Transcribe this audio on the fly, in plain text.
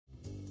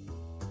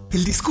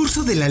El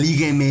discurso de la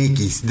Liga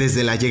MX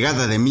desde la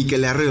llegada de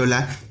Mikel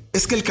Arreola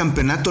es que el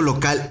campeonato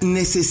local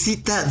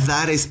necesita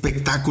dar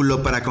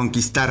espectáculo para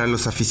conquistar a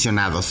los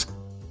aficionados.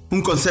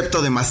 Un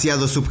concepto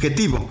demasiado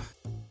subjetivo,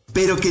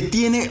 pero que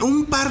tiene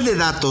un par de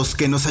datos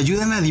que nos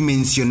ayudan a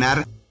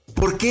dimensionar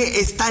por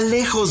qué está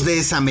lejos de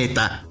esa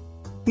meta.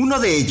 Uno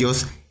de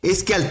ellos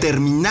es que al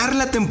terminar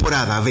la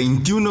temporada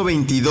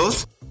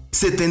 21-22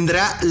 se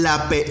tendrá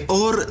la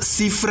peor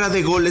cifra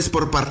de goles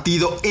por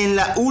partido en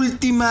la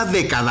última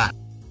década.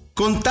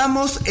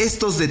 Contamos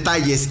estos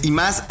detalles y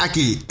más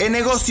aquí en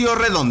Negocio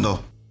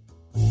Redondo.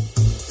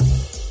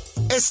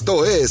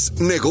 Esto es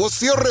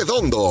Negocio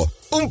Redondo,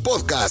 un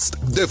podcast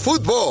de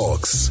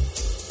Footbox.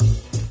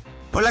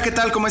 Hola, ¿qué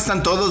tal? ¿Cómo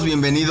están todos?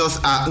 Bienvenidos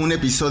a un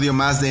episodio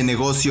más de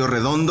Negocio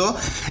Redondo.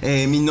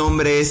 Mi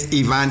nombre es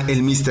Iván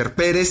el Mr.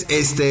 Pérez.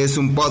 Este es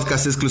un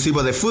podcast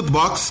exclusivo de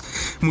Footbox.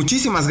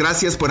 Muchísimas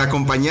gracias por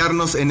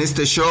acompañarnos en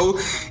este show.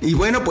 Y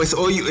bueno, pues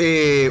hoy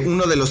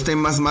uno de los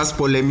temas más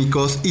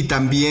polémicos y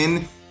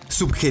también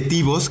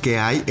subjetivos que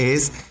hay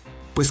es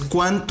pues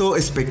cuánto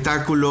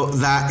espectáculo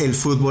da el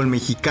fútbol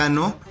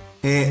mexicano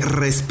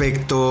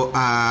respecto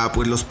a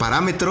pues los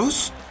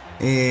parámetros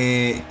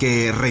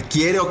que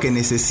requiere o que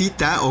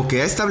necesita o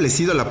que ha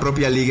establecido la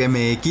propia Liga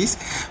MX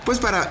pues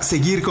para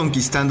seguir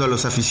conquistando a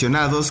los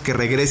aficionados que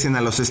regresen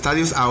a los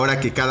estadios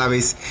ahora que cada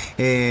vez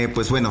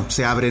pues bueno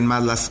se abren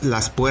más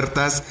las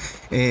puertas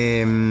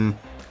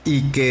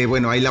y que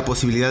bueno hay la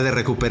posibilidad de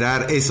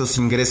recuperar esos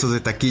ingresos de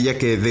taquilla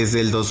que desde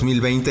el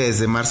 2020,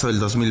 desde marzo del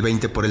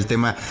 2020 por el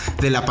tema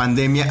de la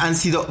pandemia han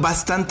sido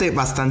bastante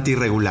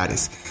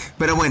irregulares.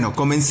 Pero bueno,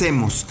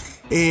 comencemos.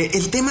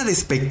 El tema de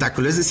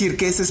espectáculo, es decir,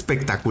 ¿qué es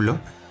espectáculo?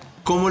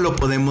 ¿Cómo lo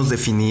podemos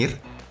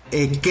definir?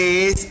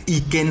 ¿Qué es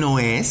y qué no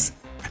es?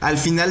 Al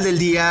final del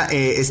día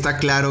está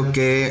claro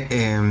que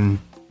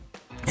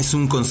es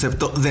un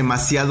concepto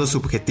demasiado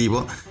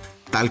subjetivo.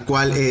 Tal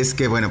cual es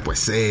que, bueno,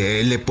 pues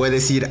le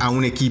puedes ir a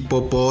un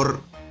equipo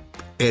por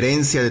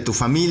herencia de tu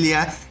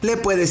familia, le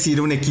puedes ir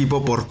a un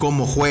equipo por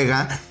cómo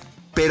juega,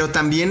 pero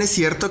también es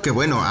cierto que,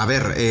 bueno, a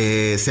ver,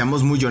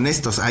 seamos muy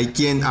honestos, hay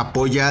quien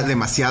apoya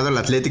demasiado al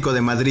Atlético de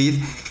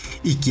Madrid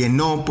y quien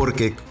no,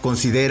 porque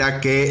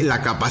considera que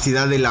la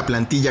capacidad de la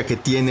plantilla que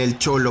tiene el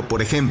Cholo,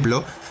 por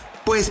ejemplo,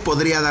 pues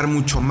podría dar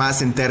mucho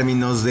más en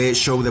términos de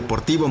show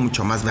deportivo,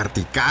 mucho más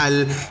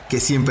vertical, que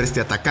siempre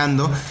esté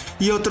atacando.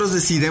 Y otros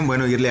deciden,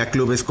 bueno, irle a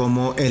clubes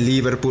como el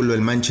Liverpool o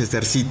el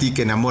Manchester City,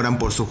 que enamoran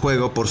por su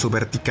juego, por su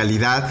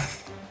verticalidad.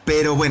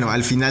 Pero bueno,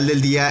 al final del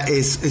día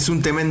es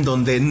un tema en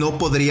donde no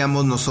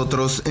podríamos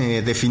nosotros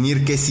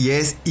definir qué sí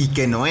es y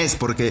qué no es,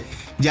 porque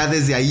ya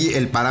desde ahí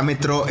el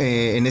parámetro,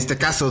 en este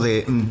caso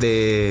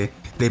de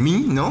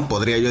mí, ¿no?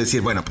 Podría yo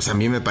decir, bueno, pues a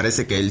mí me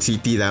parece que el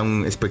City da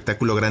un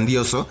espectáculo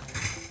grandioso.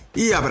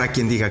 Y habrá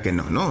quien diga que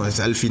no, ¿no? O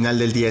sea, al final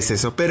del día es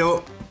eso.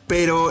 Pero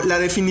la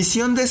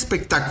definición de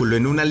espectáculo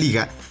en una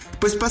liga,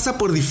 pues pasa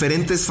por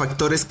diferentes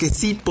factores que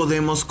sí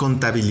podemos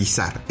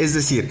contabilizar. Es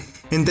decir,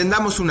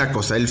 entendamos una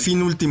cosa, el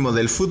fin último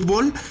del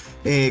fútbol,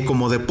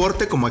 como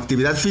deporte, como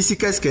actividad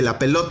física, es que la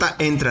pelota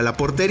entre a la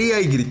portería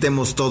y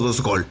gritemos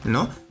todos gol,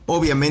 ¿no?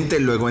 Obviamente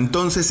luego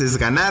entonces es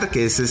ganar,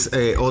 que ese es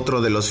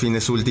otro de los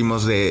fines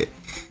últimos de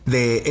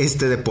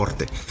este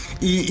deporte.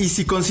 Y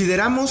si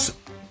consideramos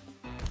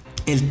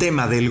el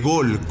tema del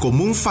gol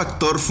como un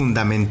factor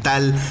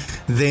fundamental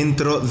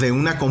dentro de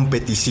una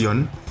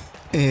competición,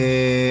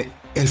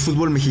 el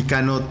fútbol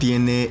mexicano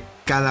tiene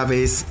cada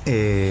vez,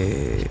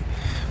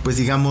 pues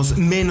digamos,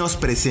 menos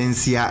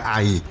presencia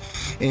ahí.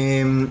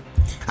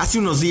 Hace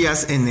unos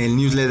días en el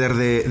newsletter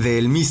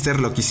del Mister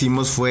lo que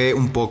hicimos fue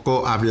un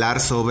poco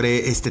hablar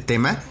sobre este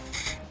tema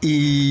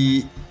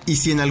y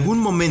si en algún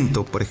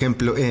momento, por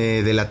ejemplo,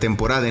 de la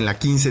temporada, en la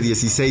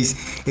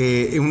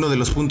 15-16, uno de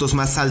los puntos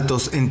más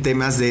altos en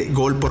temas de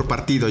gol por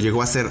partido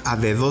llegó a ser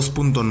de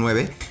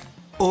 2.9,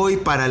 hoy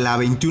para la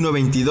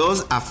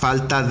 21-22, a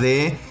falta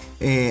de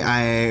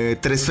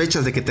 3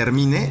 fechas de que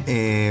termine,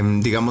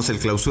 digamos, el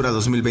clausura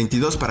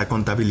 2022 para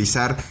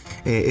contabilizar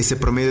ese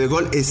promedio de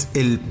gol, es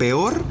el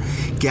peor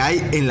que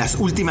hay en las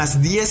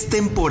últimas 10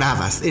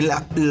 temporadas,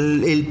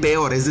 el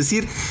peor, es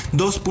decir,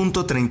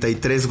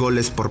 2.33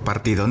 goles por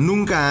partido.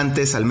 Nunca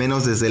antes, al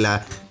menos desde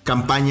la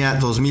campaña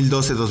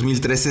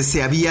 2012-2013,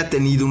 se había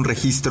tenido un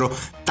registro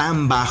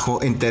tan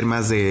bajo en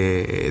temas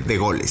de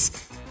goles.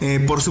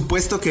 Por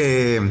supuesto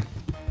que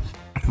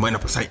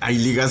bueno, pues hay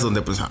ligas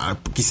donde pues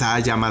quizá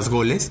haya más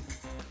goles,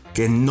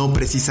 que no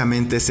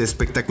precisamente es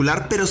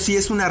espectacular, pero sí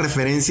es una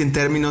referencia en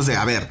términos de,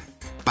 a ver,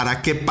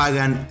 ¿para qué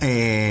pagan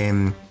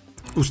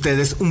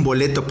ustedes un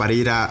boleto para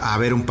ir a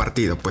ver un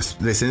partido? Pues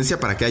de esencia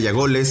para que haya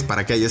goles,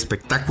 para que haya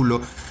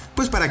espectáculo,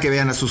 pues para que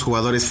vean a sus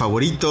jugadores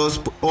favoritos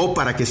o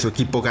para que su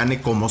equipo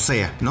gane como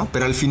sea, ¿no?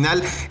 Pero al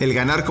final el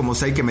ganar como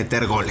sea hay que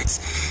meter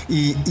goles.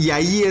 Y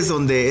ahí es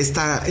donde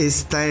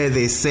este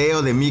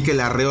deseo de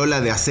Mikel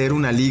Arreola de hacer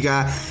una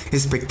liga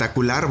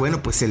espectacular,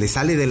 bueno, pues se le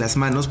sale de las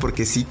manos,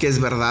 porque sí que es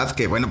verdad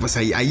que, bueno, pues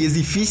ahí es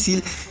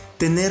difícil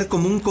tener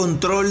como un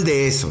control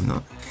de eso,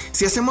 ¿no?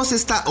 Si hacemos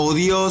esta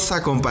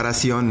odiosa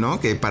comparación, ¿no?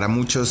 Que para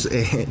muchos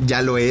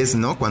ya lo es,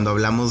 ¿no? Cuando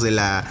hablamos de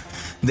la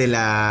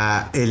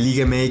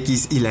Liga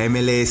MX y la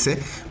MLS,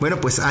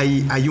 bueno, pues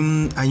hay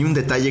un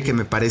detalle que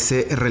me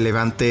parece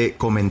relevante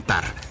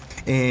comentar.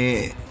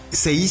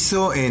 Se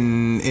hizo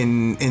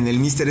en el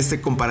Mister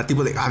este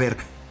comparativo de, a ver,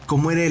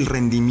 cómo era el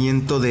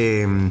rendimiento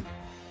de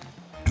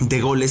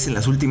goles en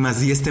las últimas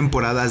 10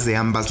 temporadas de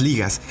ambas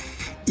ligas.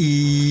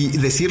 Y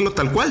decirlo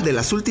tal cual, de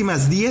las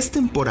últimas 10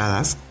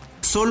 temporadas,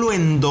 solo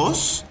en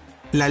 2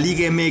 la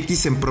Liga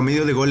MX en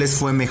promedio de goles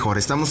fue mejor.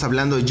 Estamos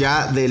hablando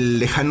ya del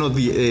lejano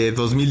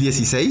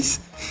 2016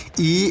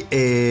 y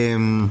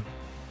en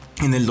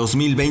el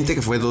 2020,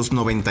 que fue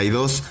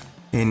 2.92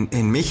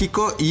 en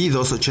México y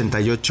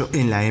 2.88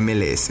 en la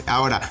MLS.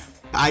 Ahora,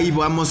 ahí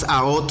vamos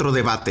a otro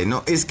debate,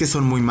 ¿no? Es que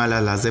son muy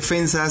malas las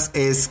defensas,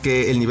 es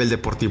que el nivel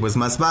deportivo es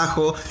más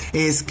bajo,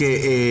 es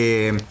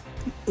que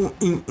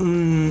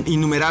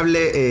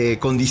innumerable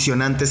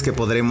condicionantes que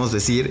podremos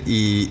decir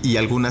y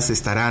algunas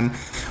estarán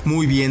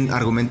muy bien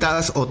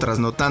argumentadas, otras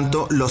no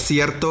tanto. Lo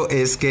cierto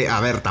es que, a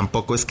ver,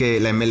 tampoco es que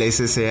la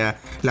MLS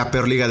sea la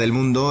peor liga del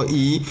mundo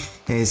y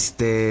pues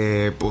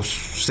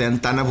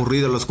sean tan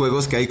aburridos los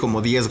juegos que hay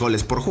como 10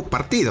 goles por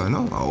partido,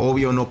 ¿no?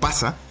 Obvio no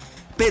pasa.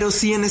 Pero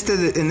sí en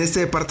este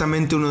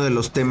departamento uno de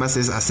los temas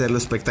es hacerlo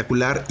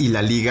espectacular y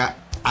la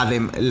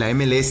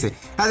MLS,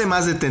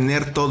 además de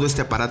tener todo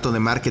este aparato de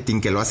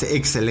marketing que lo hace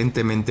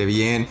excelentemente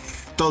bien,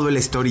 todo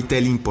el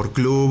storytelling por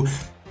club,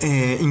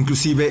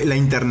 inclusive la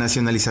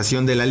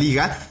internacionalización de la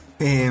liga,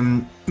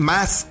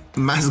 más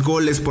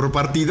goles por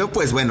partido,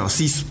 pues bueno,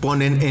 sí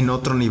ponen en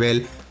otro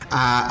nivel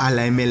a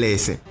la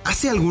MLS.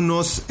 Hace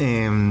algunos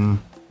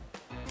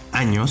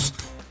años,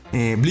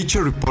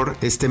 Bleacher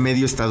Report, este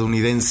medio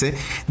estadounidense,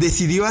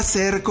 decidió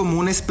hacer como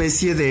una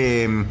especie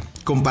de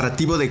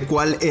comparativo de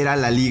cuál era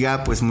la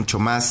liga, pues mucho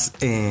más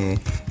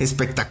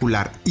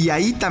espectacular. Y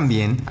ahí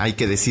también, hay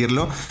que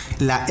decirlo,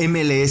 la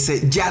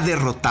MLS ya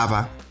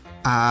derrotaba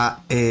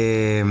a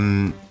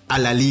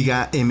la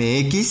Liga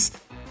MX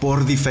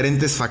por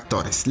diferentes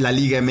factores. La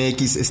Liga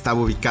MX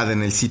estaba ubicada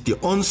en el sitio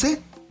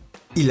 11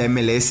 y la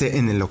MLS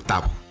en el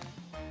 8º.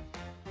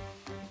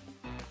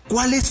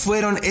 ¿Cuáles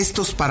fueron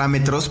estos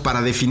parámetros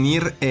para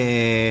definir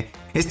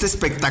esta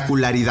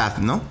espectacularidad,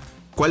 ¿no?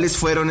 ¿Cuáles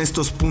fueron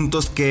estos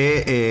puntos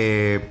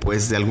que,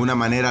 pues de alguna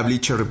manera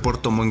Bleacher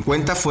Report tomó en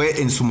cuenta?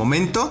 Fue en su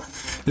momento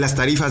las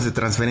tarifas de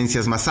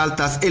transferencias más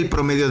altas, el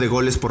promedio de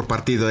goles por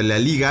partido de la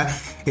liga,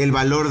 el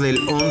valor del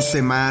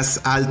 11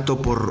 más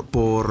alto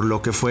por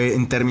lo que fue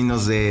en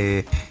términos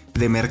de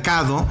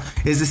mercado.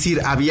 Es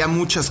decir, había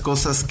muchas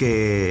cosas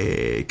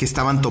que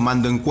estaban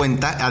tomando en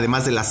cuenta,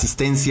 además de la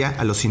asistencia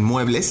a los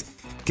inmuebles,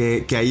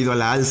 que ha ido a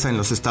la alza en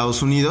los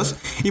Estados Unidos.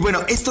 Y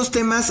bueno, estos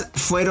temas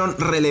fueron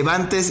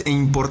relevantes e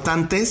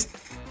importantes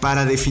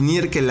para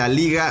definir que la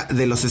Liga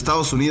de los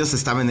Estados Unidos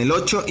estaba en el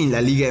 8 y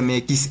la Liga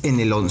MX en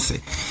el 11.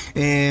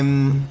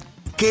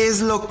 ¿Qué es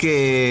lo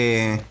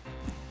que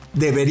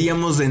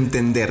deberíamos de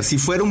entender? Si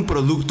fuera un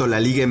producto la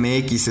Liga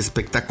MX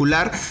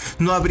espectacular,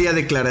 no habría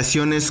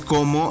declaraciones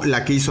como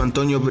la que hizo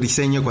Antonio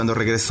Briseño cuando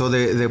regresó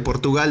de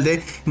Portugal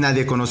de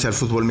nadie conoce al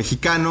fútbol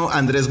mexicano.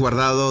 Andrés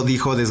Guardado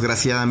dijo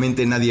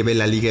desgraciadamente nadie ve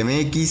la Liga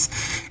MX.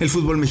 El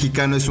fútbol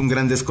mexicano es un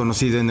gran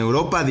desconocido en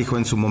Europa, dijo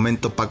en su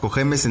momento Paco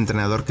Gémez,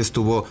 entrenador que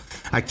estuvo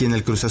aquí en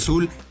el Cruz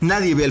Azul.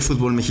 Nadie ve el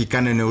fútbol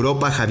mexicano en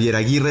Europa, Javier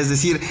Aguirre. Es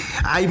decir,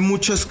 hay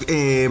muchas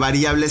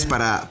variables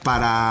para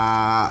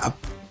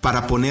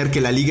poner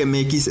que la Liga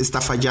MX está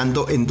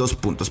fallando en 2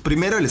 puntos.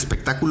 Primero, el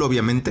espectáculo,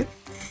 obviamente.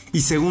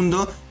 Y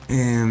segundo,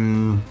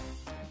 el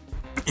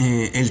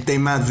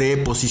tema de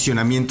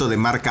posicionamiento de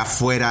marca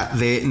fuera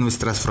de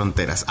nuestras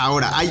fronteras.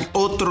 Ahora, hay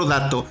otro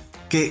dato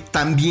que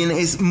también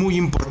es muy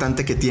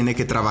importante que tiene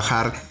que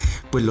trabajar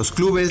pues los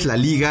clubes, la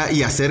liga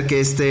y hacer que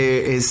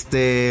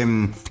este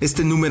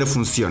número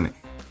funcione.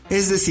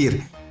 Es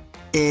decir,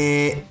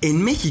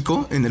 en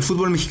México, en el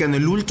fútbol mexicano,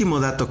 el último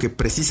dato que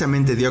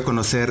precisamente dio a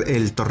conocer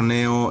el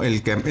torneo,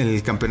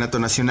 el campeonato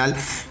nacional,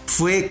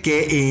 fue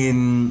que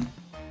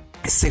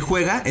se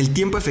juega, el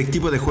tiempo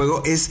efectivo de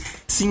juego es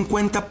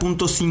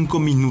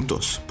 50.5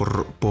 minutos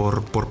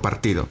por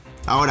partido.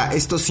 Ahora,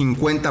 estos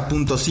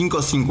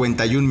 50.5,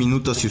 51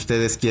 minutos, si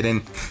ustedes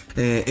quieren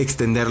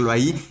extenderlo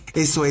ahí,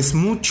 eso es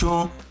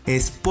mucho,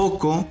 es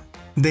poco.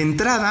 De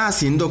entrada,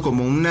 haciendo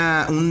como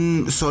una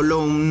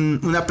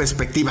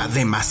perspectiva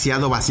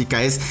demasiado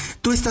básica, es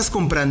tú estás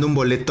comprando un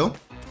boleto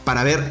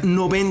para ver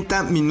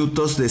 90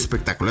 minutos de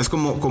espectáculo. Es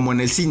como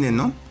en el cine,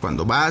 ¿no?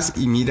 Cuando vas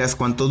y miras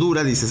cuánto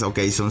dura, dices, ok,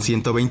 son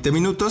 120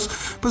 minutos.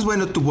 Pues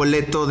bueno, tu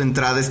boleto de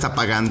entrada está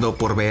pagando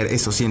por ver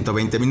esos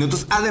 120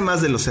 minutos.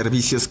 Además de los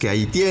servicios que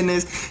ahí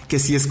tienes, que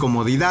si es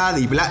comodidad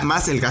y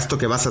más el gasto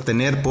que vas a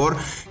tener por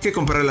que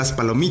comprar las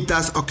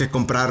palomitas o que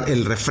comprar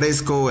el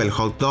refresco, el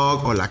hot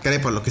dog o la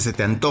crepa o lo que se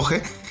te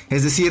antoje.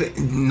 Es decir,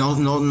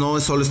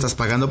 no solo estás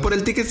pagando por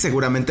el ticket,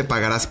 seguramente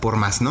pagarás por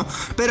más, ¿no?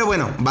 Pero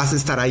bueno, vas a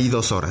estar ahí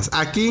 2 horas.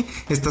 Aquí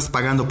estás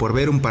pagando por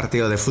ver un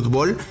partido de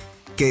fútbol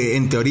que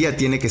en teoría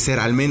tiene que ser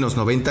al menos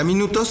 90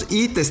 minutos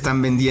y te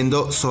están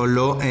vendiendo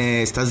solo,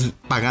 estás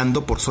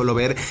pagando por solo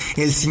ver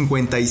el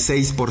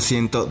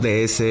 56%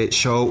 de ese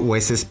show o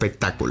ese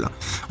espectáculo.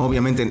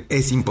 Obviamente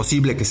es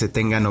imposible que se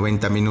tenga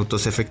 90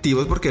 minutos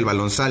efectivos porque el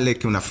balón sale,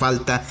 que una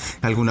falta,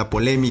 alguna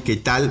polémica y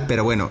tal,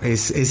 pero bueno,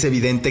 es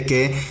evidente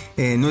que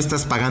no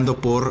estás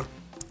pagando por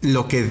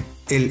lo que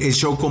el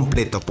show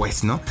completo,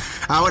 pues, ¿no?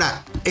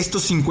 Ahora,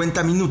 estos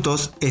 50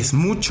 minutos es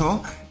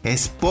mucho,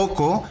 es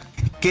poco.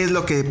 ¿Qué es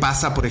lo que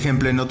pasa, por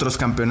ejemplo, en otros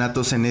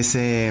campeonatos en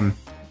ese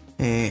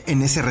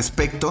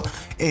respecto?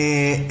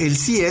 El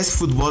CS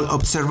Football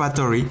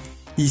Observatory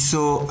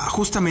hizo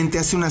justamente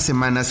hace unas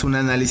semanas un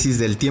análisis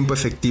del tiempo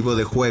efectivo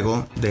de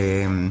juego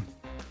de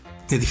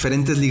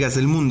diferentes ligas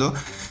del mundo,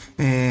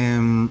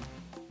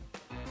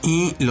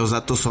 y los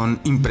datos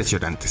son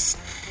impresionantes.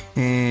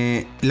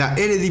 La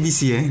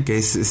Eredivisie, que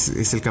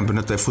es el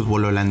campeonato de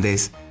fútbol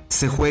holandés,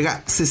 se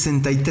juega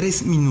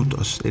 63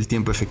 minutos el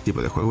tiempo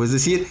efectivo de juego, es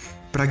decir,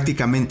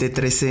 prácticamente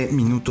 13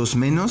 minutos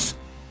menos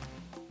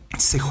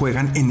se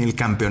juegan en el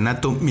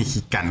campeonato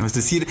mexicano. Es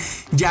decir,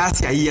 ya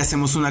hacia ahí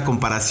hacemos una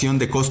comparación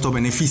de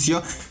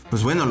costo-beneficio.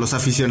 Pues bueno, los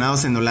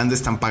aficionados en Holanda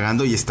están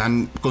pagando y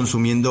están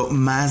consumiendo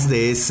más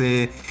de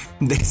ese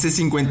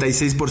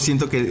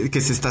 56%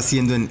 que se está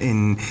haciendo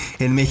en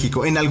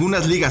México. En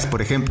algunas ligas,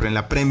 por ejemplo, en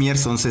la Premier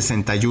son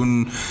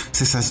 61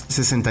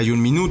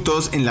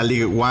 minutos, en la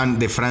Liga 1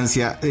 de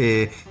Francia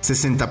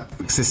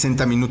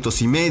 60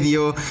 minutos y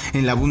medio,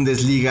 en la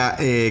Bundesliga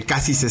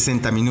casi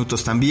 60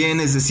 minutos también.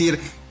 Es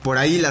decir, por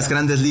ahí las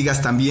grandes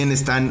ligas también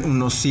están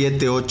unos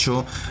 7,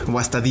 8 o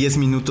hasta 10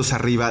 minutos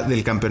arriba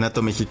del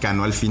campeonato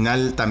mexicano. Al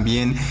final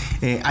también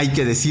hay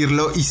que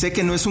decirlo, y sé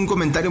que no es un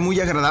comentario muy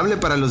agradable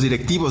para los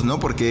directivos, ¿no?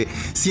 Porque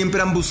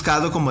siempre han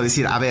buscado como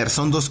decir, a ver,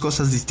 son dos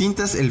cosas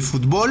distintas, el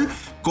fútbol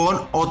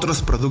con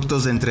otros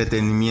productos de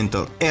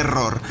entretenimiento.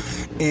 Error.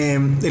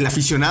 El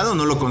aficionado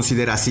no lo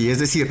considera así, es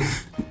decir,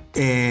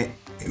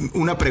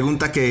 una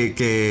pregunta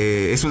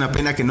que es una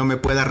pena que no me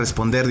pueda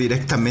responder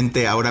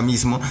directamente ahora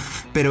mismo,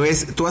 pero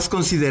es, ¿tú has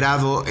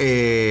considerado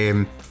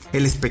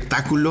el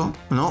espectáculo,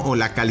 ¿no? O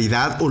la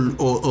calidad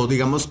o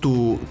digamos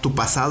tu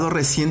pasado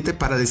reciente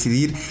para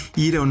decidir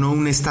ir o no a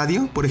un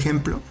estadio, por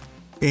ejemplo?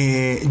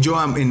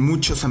 Yo en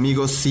muchos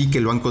amigos sí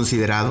que lo han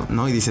considerado,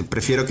 ¿no? Y dicen,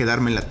 prefiero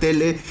quedarme en la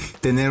tele,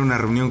 tener una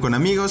reunión con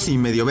amigos y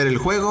medio ver el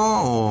juego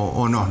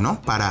o no,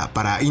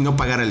 y no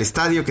pagar al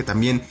estadio, que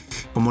también,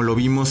 como lo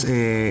vimos,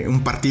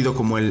 un partido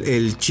como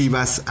el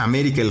Chivas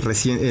América,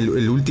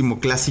 el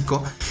último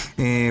clásico,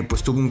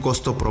 pues tuvo un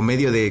costo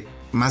promedio de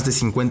más de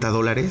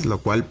 $50, lo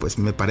cual pues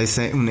me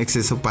parece un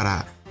exceso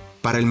para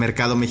el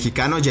mercado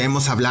mexicano. Ya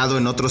hemos hablado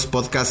en otros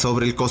podcasts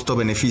sobre el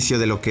costo-beneficio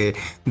de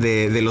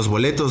los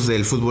boletos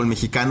del fútbol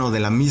mexicano, de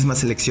la misma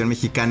selección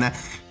mexicana,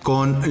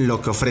 con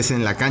lo que ofrecen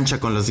en la cancha,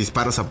 con los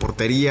disparos a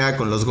portería,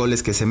 con los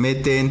goles que se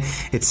meten,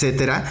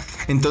 etcétera.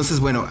 Entonces,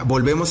 bueno,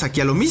 volvemos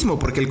aquí a lo mismo,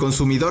 porque el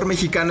consumidor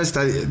mexicano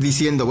está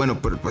diciendo, bueno,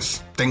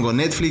 pues tengo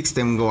Netflix,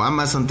 tengo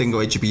Amazon,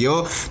 tengo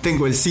HBO,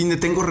 tengo el cine,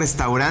 tengo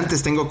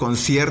restaurantes, tengo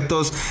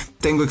conciertos,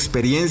 tengo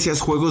experiencias,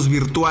 juegos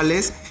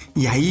virtuales,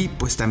 y ahí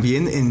pues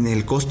también en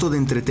el costo de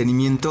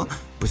entretenimiento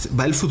pues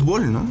va el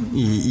fútbol, ¿no?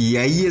 Y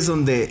ahí es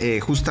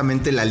donde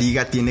justamente la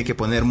liga tiene que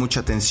poner mucha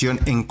atención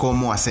en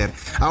cómo hacer.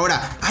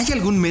 Ahora, ¿hay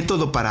algún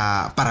método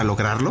para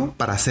lograrlo,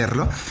 para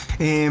hacerlo?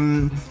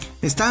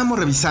 Estábamos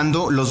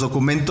revisando los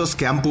documentos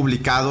que han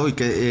publicado y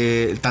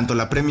que tanto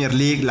la Premier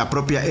League, la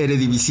propia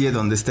Eredivisie,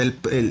 donde está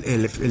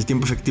el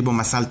tiempo efectivo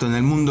más alto en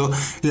el mundo,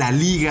 la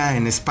Liga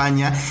en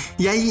España,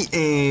 y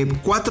hay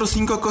 4 o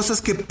 5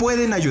 cosas que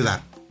pueden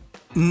ayudar.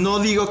 No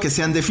digo que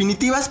sean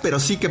definitivas, pero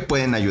sí que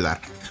pueden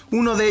ayudar.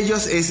 Uno de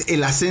ellos es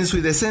el ascenso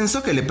y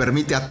descenso, que le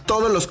permite a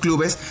todos los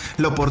clubes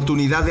la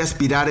oportunidad de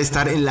aspirar a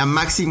estar en la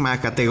máxima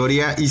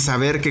categoría y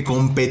saber que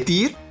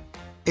competir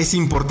es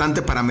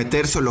importante para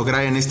meterse o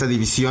lograr en esta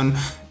división,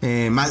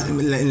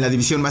 en la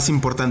división más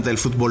importante del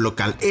fútbol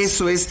local.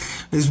 Eso es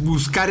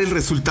buscar el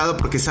resultado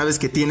porque sabes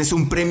que tienes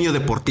un premio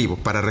deportivo,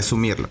 para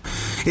resumirlo.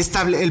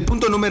 El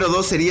punto número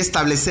 2 sería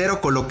establecer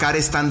o colocar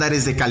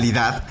estándares de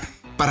calidad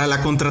para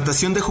la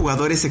contratación de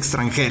jugadores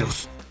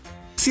extranjeros.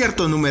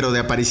 Cierto número de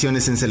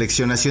apariciones en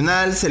selección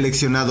nacional,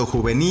 seleccionado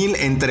juvenil,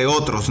 entre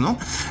otros, ¿no?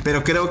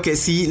 Pero creo que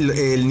sí,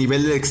 el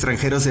nivel de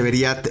extranjeros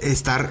debería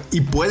estar,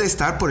 y puede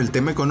estar por el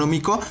tema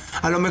económico,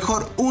 a lo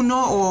mejor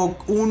 1 o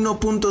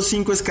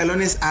 1.5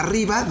 escalones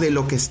arriba de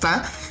lo que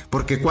está,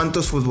 porque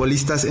cuántos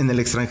futbolistas en el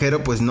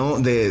extranjero, pues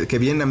no, que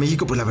vienen a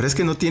México, pues la verdad es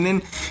que no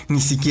tienen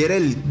ni siquiera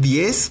el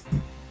 10%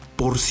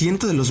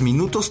 de los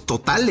minutos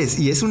totales,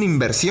 y es una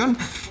inversión.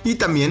 Y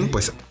también,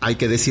 pues hay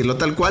que decirlo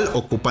tal cual,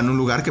 ocupan un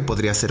lugar que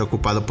podría ser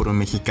ocupado por un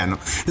mexicano.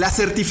 La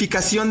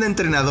certificación de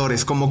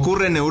entrenadores, como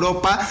ocurre en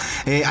Europa,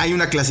 hay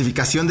una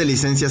clasificación de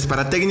licencias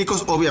para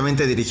técnicos.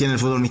 Obviamente dirigir en el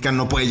fútbol mexicano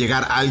no puede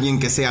llegar a alguien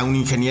que sea un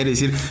ingeniero y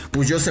decir,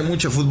 pues yo sé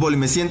mucho fútbol y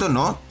me siento,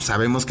 no,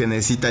 sabemos que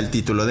necesita el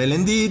título del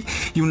ENDIT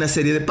y una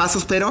serie de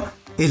pasos, pero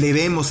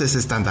elevemos ese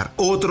estándar,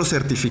 otro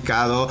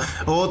certificado,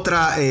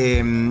 otra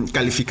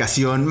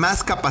calificación,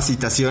 más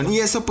capacitación, y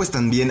eso pues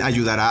también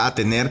ayudará a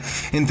tener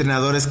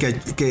entrenadores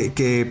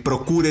que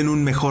procuren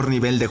un mejor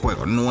nivel de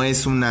juego. No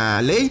es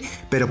una ley,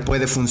 pero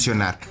puede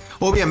funcionar.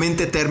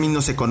 Obviamente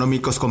términos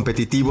económicos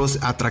competitivos,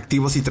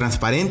 atractivos y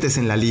transparentes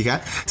en la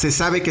liga. Se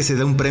sabe que se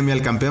da un premio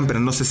al campeón, pero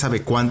no se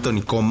sabe cuánto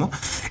ni cómo.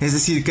 Es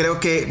decir, creo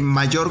que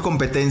mayor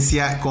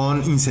competencia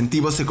con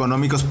incentivos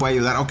económicos puede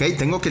ayudar. Ok,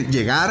 tengo que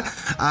llegar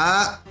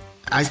a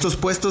estos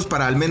puestos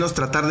para al menos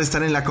tratar de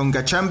estar en la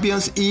Conca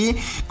Champions y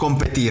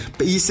competir,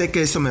 y sé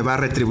que eso me va a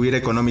retribuir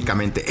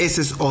económicamente.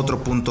 Ese es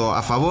otro punto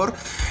a favor.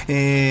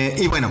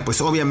 Y bueno,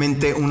 pues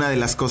obviamente una de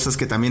las cosas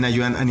que también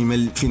ayudan a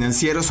nivel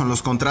financiero son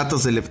los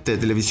contratos de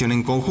televisión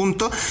en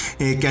conjunto,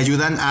 que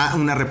ayudan a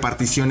una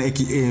repartición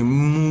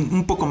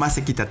un poco más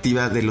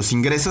equitativa de los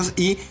ingresos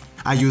y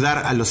ayudar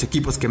a los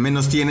equipos que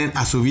menos tienen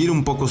a subir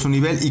un poco su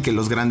nivel y que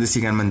los grandes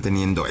sigan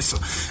manteniendo eso,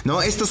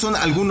 ¿no? Estos son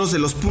algunos de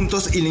los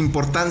puntos y la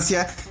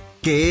importancia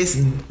que es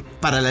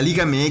para la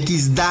Liga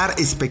MX dar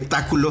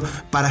espectáculo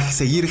para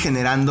seguir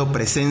generando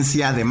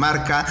presencia de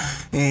marca,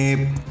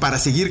 para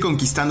seguir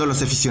conquistando a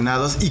los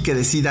aficionados y que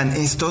decidan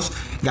estos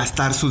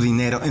gastar su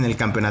dinero en el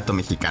campeonato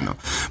mexicano.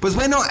 Pues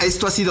bueno,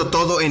 esto ha sido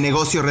todo en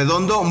Negocio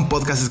Redondo, un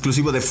podcast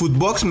exclusivo de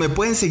Footbox. Me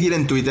pueden seguir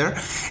en Twitter,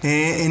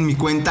 en mi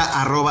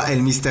cuenta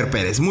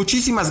 @elMrPérez.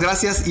 Muchísimas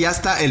gracias y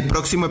hasta el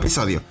próximo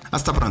episodio.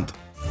 Hasta pronto.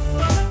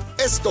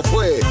 Esto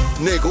fue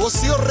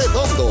Negocio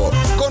Redondo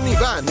con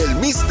Iván el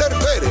Mr.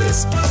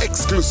 Pérez,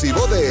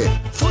 exclusivo de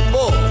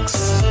Footbox.